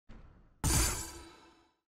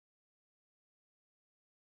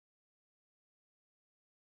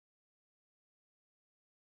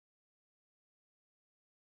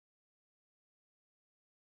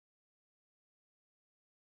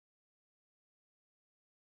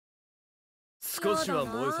少しは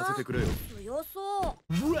燃えさせてくれよ。強そ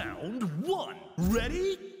う。Round 1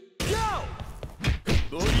 Ready Go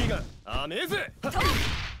ボディが甘えぜ。おっとと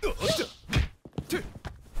と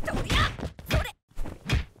りゃそれ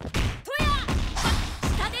とや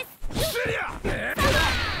下です。すりゃ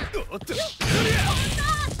おっとすりゃ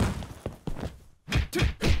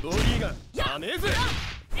ボディが甘えぜ。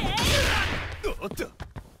おっと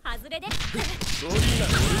外れでボディがお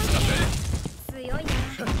るしたぜ。強いな。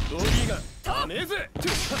ボディが甘えぜ。ボデ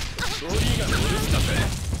ィがおるしたぜ。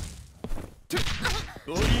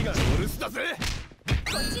ボディがおるしたぜ。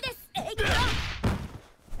こっちです。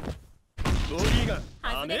ボディが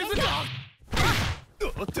甘えぜ。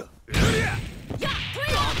おっとうりゃやとや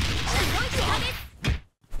強い下で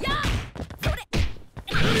す。やそれ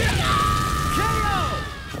KO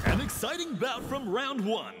An exciting bout from round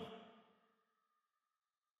 1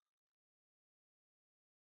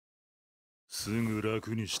すぐ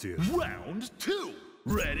楽にしてやる Round 2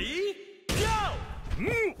 Ready Go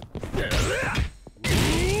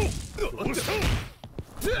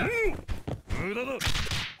無駄だ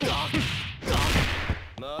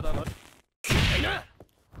まだまだ嫌いな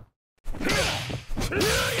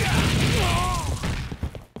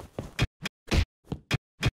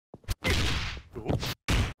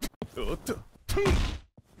おっと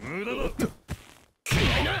無駄だ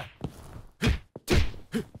嫌いな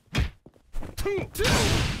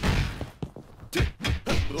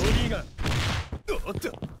ボディがおっと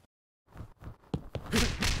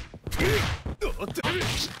おっと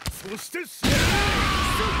そしてSuper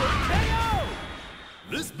KO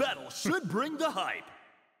This battle should bring the hype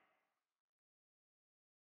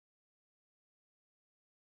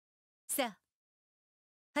さあ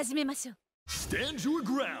始めましょう。 Stand your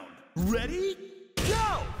ground Ready Go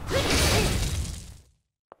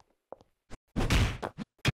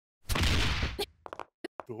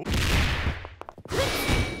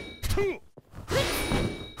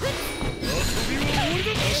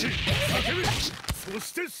そ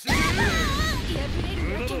して死ね破れる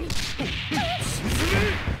わけに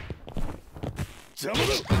邪魔だ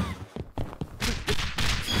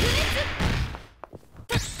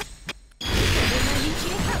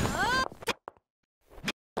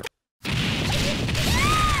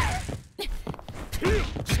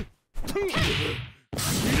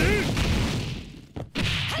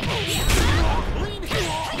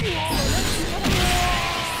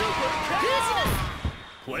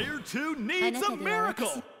Player 2 needs a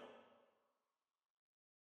miracle!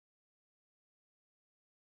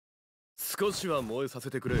 少しは燃えさせ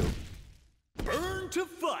てくれよ。 Burn to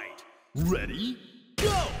fight! Ready? Go!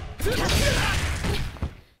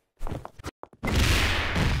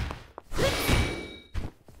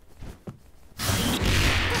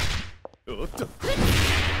 おっと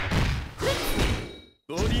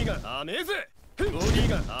ボディが甘えぜ。ボディ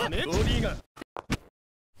が甘えボディがボ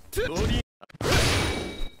ディ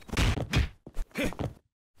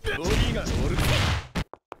ボディがおる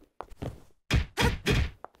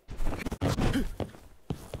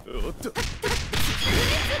おっと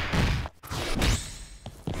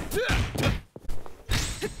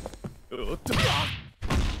おっと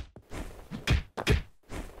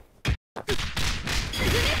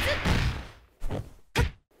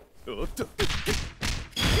おっと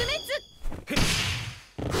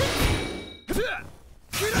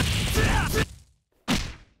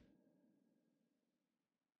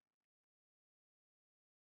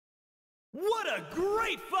What a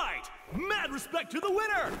great fight! Mad respect to the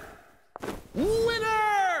winner!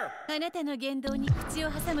 Winner! あなたの言動に口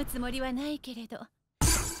を挟むつもりはないけれど。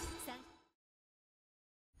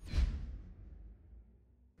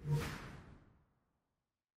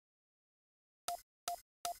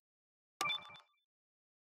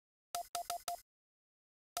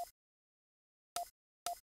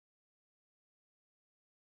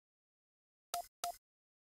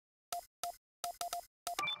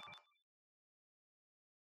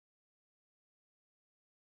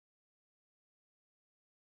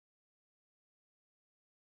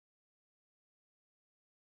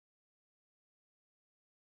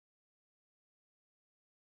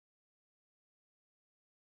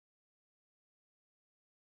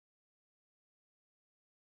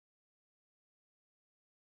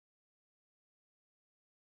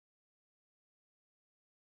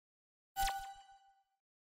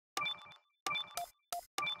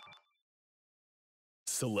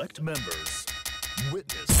Select members.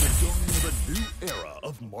 Witness the dawning of a new era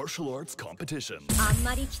of martial arts competition. あん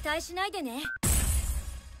まり期待しないでね。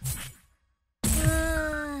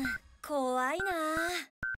怖いな。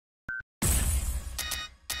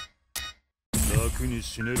楽に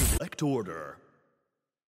死ねる。Select order.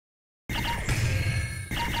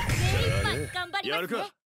 頑張りますね。やる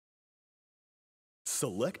か。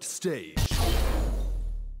 Select stage.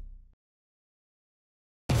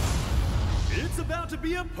 It's about to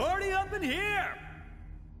be a party up in here!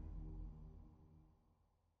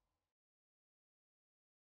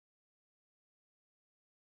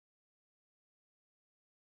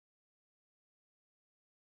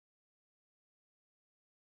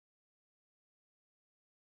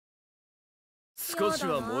 少し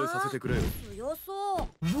は燃えさせてくれよ。強そ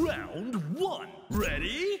う。 Round 1.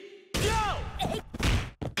 Ready? Go!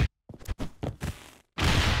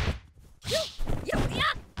 やりゃ。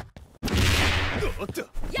おっと。や。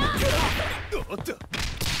おっと。と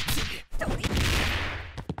り。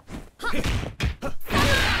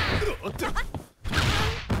おっと。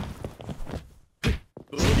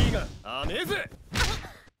ボディが甘えぜ。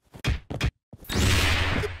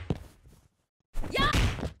や。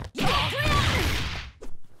や。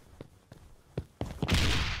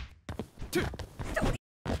とり。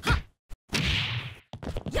は。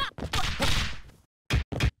や。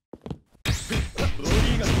ボデ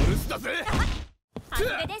ィがお留守だぜ。外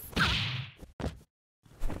れです。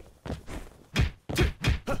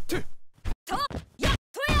と、や、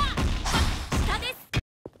とや。下です。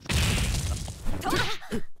と。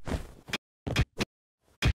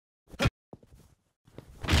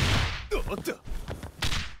おっと。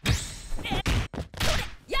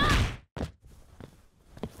や。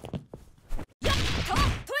や、と、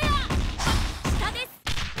とや。下です。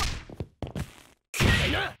きれ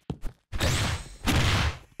いな。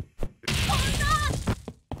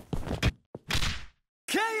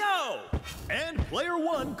 KO! And player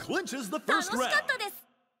 1 clinches the 楽 first しか round. ったです。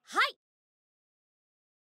はい。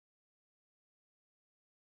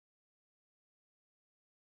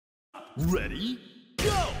 Ready? Go!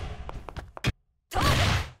 と。と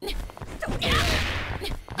りゃ。とりゃ。は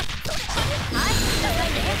い、高い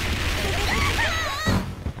ね。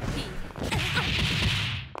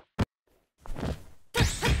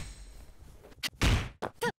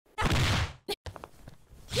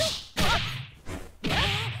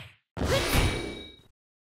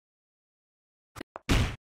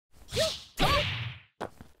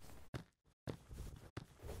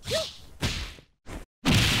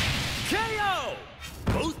KO!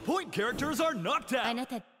 Both point characters are knocked あ out. な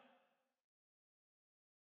た。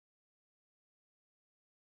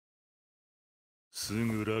す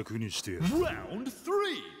ぐ楽にしてやる。 Round 3.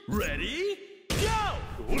 Ready? Go!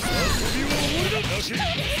 どうした遊びは終わりだ。泣け、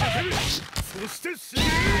叫べ、そして死ね。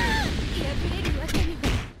破れるわけには。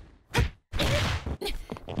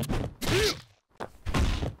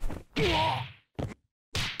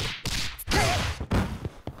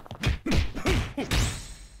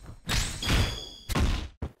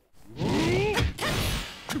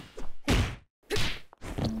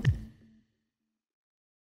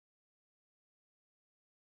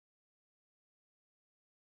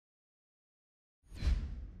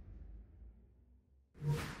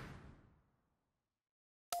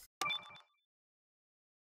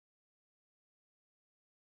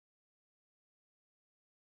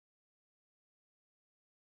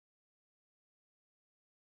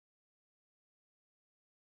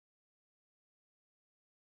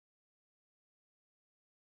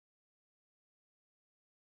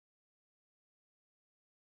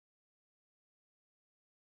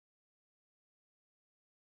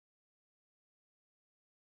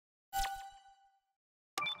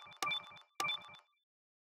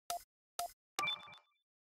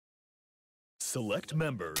Select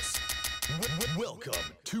members.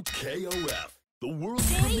 Welcome to KOF, the world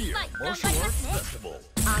premiere martial arts festival.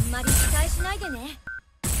 あんまり期待しないでね。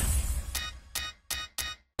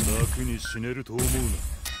楽に死ねると思うな。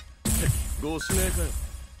ご指名かよ。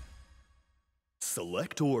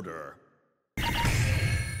 Select order. 負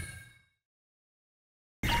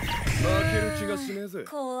ける気がしねえぜ。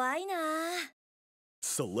怖いな。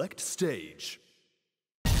 Select stage.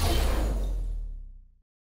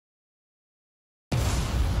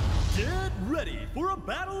 Get ready for a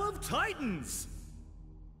battle of titans!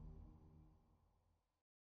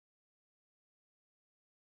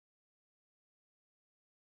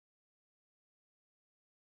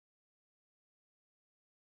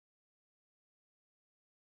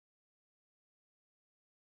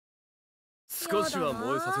 Round 少しは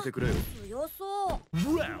燃えさせてくれよ。強そう。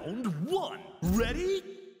 Round 1. Ready?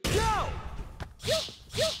 Go!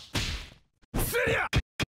 スリア。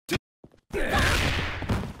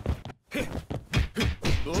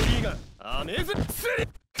ボディがアメーズスリ。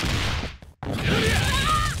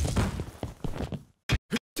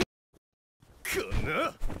こん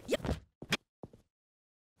な。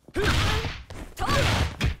と。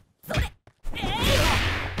それ。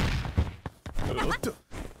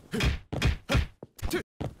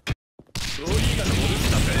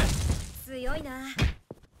な。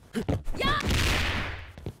やっ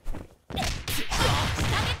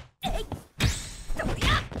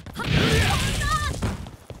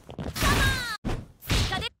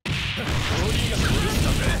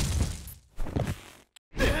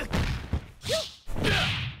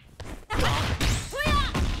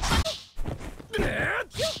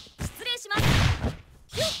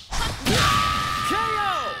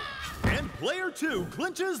Player 2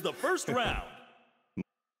 clinches the first round.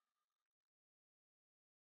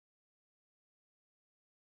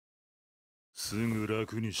 すぐ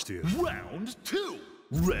楽にしてやる。 Round 2.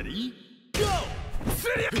 Ready? Go!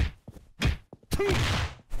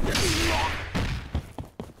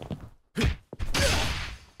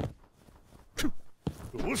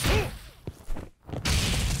 どうした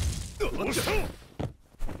どうした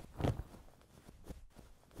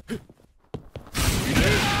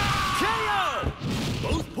KO!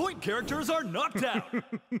 Both point characters are knocked out.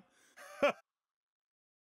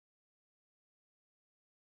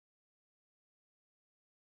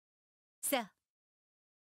 さあ、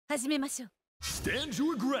始めましょう。 Stand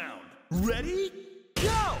your ground. Ready?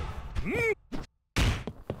 Go!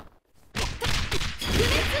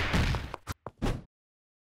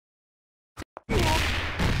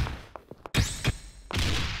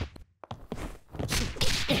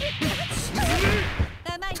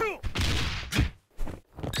 甘い。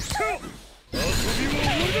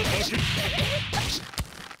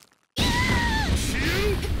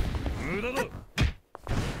無駄だ。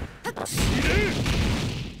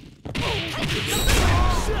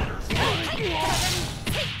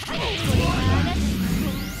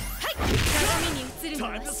鏡に映るの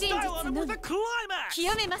は Time to 真 style 実 on him の with み a climax.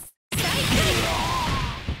 清めます。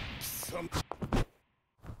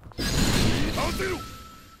当てろ。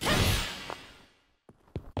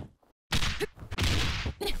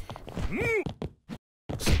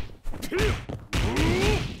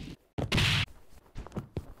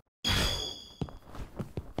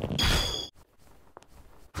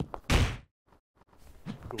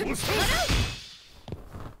 どうした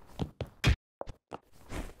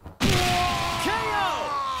KO!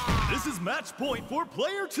 This is match point for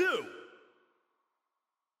player 2.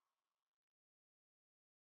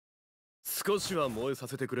 少しは燃えさ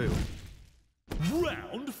せてくれよ。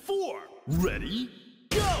 Round 4. Ready?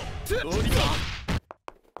 Go! 降りた。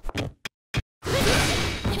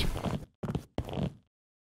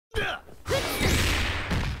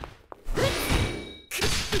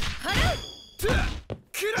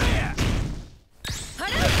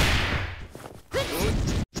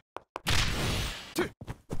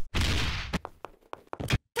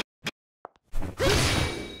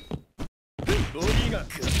ボディが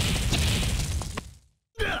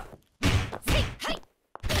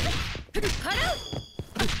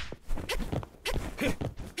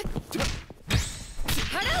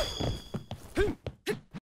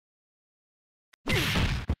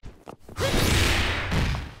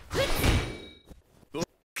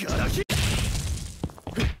ガラキ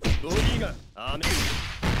ボディが雨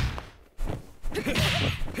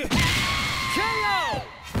KO!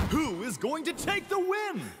 Who is going to take the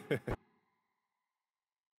win?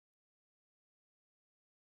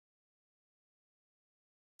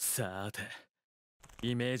 さて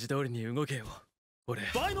イメージ通りに動けよ俺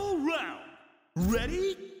Final round.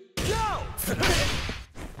 Ready? Go!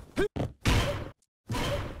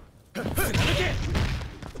 貫け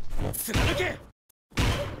貫け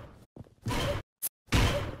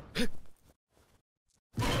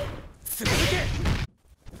貫け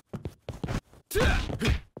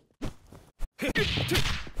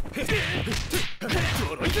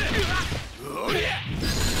ドロイぜおりゃ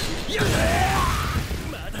やれ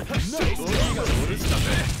まだだボディがオルスだぜ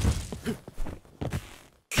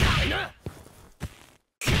かいな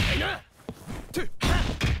かいな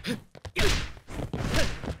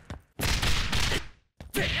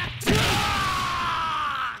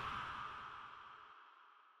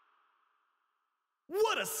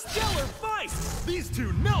What a stellar fight! These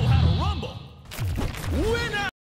two know how to rumble. Winner!